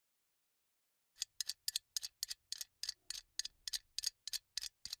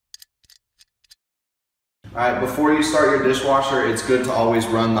Alright, before you start your dishwasher, it's good to always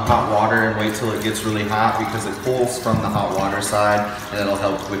run the hot water and wait till it gets really hot because it pulls from the hot water side and it'll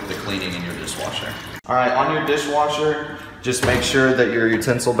help with the cleaning in your dishwasher. Alright, on your dishwasher, just make sure that your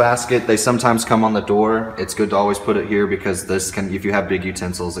utensil basket, they sometimes come on the door. It's good to always put it here because this can, if you have big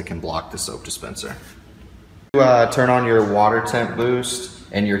utensils, it can block the soap dispenser. Turn on your water temp boost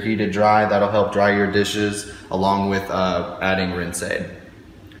and your heated dry. That'll help dry your dishes along with adding rinse aid.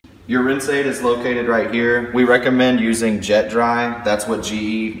 Your rinse aid is located right here. We recommend using jet dry. That's what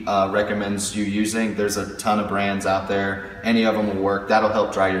GE recommends you using. There's a ton of brands out there. Any of them will work. That'll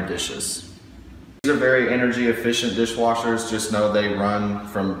help dry your dishes. These are very energy efficient dishwashers. Just know they run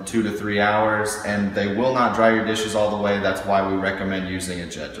from 2 to 3 hours and they will not dry your dishes all the way. That's why we recommend using a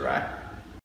jet dry.